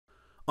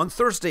On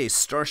Thursday,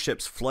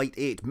 Starship's Flight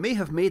 8 may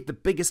have made the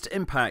biggest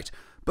impact,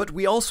 but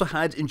we also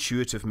had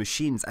Intuitive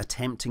Machines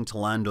attempting to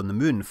land on the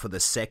moon for the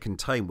second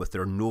time with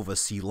their Nova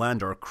C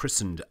lander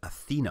christened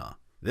Athena.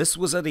 This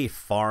was at a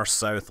far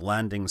south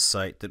landing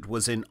site that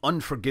was in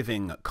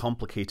unforgiving,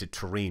 complicated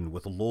terrain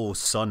with low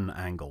sun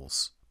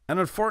angles.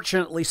 And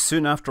unfortunately,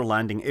 soon after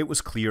landing, it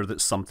was clear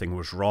that something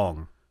was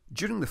wrong.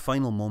 During the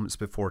final moments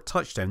before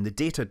touchdown, the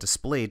data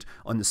displayed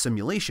on the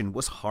simulation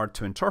was hard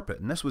to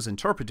interpret, and this was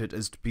interpreted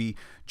as to be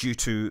due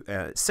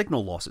to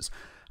signal losses.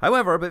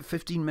 However, about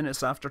 15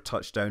 minutes after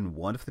touchdown,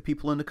 one of the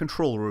people in the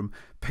control room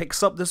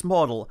picks up this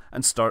model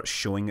and starts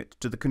showing it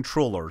to the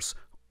controllers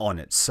on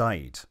its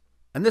side.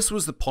 And this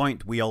was the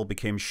point we all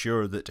became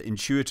sure that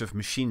Intuitive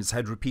Machines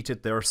had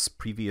repeated their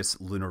previous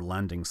lunar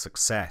landing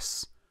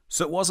success.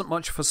 So it wasn't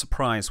much of a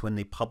surprise when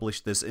they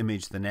published this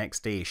image the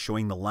next day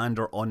showing the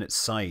lander on its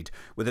side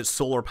with its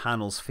solar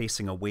panels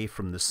facing away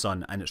from the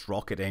sun and its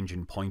rocket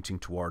engine pointing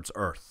towards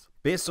Earth.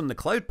 Based on the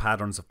cloud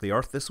patterns of the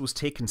Earth, this was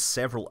taken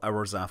several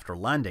hours after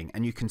landing,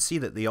 and you can see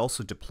that they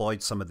also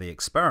deployed some of the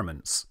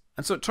experiments.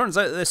 And so it turns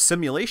out that this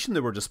simulation they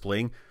were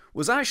displaying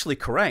was actually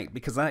correct,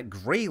 because that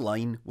grey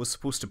line was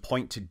supposed to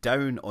point to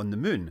down on the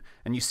moon,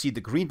 and you see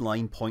the green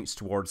line points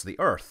towards the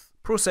Earth.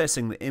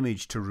 Processing the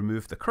image to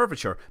remove the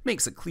curvature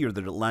makes it clear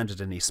that it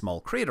landed in a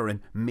small crater and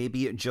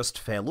maybe it just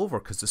fell over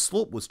because the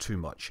slope was too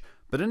much,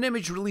 but an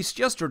image released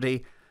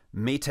yesterday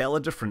may tell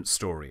a different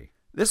story.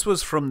 This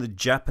was from the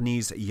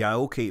Japanese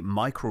Yaoke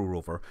micro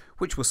rover,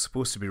 which was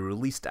supposed to be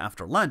released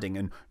after landing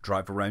and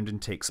drive around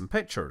and take some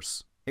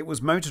pictures. It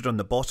was mounted on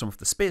the bottom of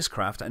the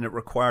spacecraft and it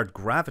required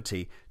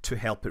gravity to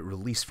help it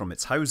release from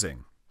its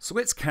housing. So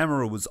its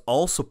camera was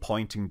also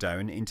pointing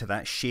down into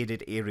that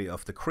shaded area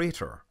of the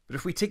crater. But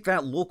if we take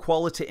that low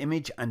quality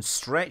image and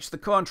stretch the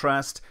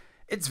contrast,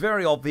 it's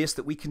very obvious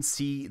that we can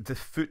see the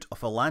foot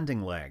of a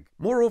landing leg.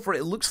 Moreover,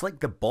 it looks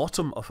like the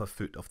bottom of a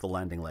foot of the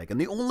landing leg,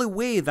 and the only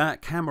way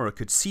that camera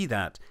could see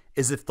that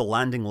is if the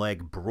landing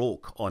leg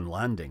broke on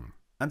landing.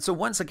 And so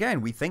once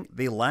again, we think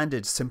they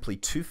landed simply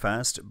too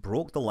fast,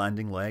 broke the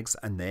landing legs,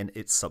 and then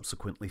it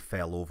subsequently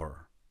fell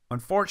over.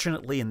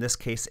 Unfortunately, in this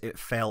case, it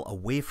fell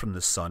away from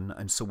the sun,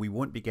 and so we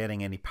won't be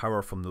getting any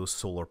power from those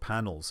solar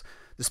panels.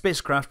 The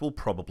spacecraft will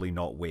probably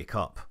not wake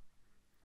up.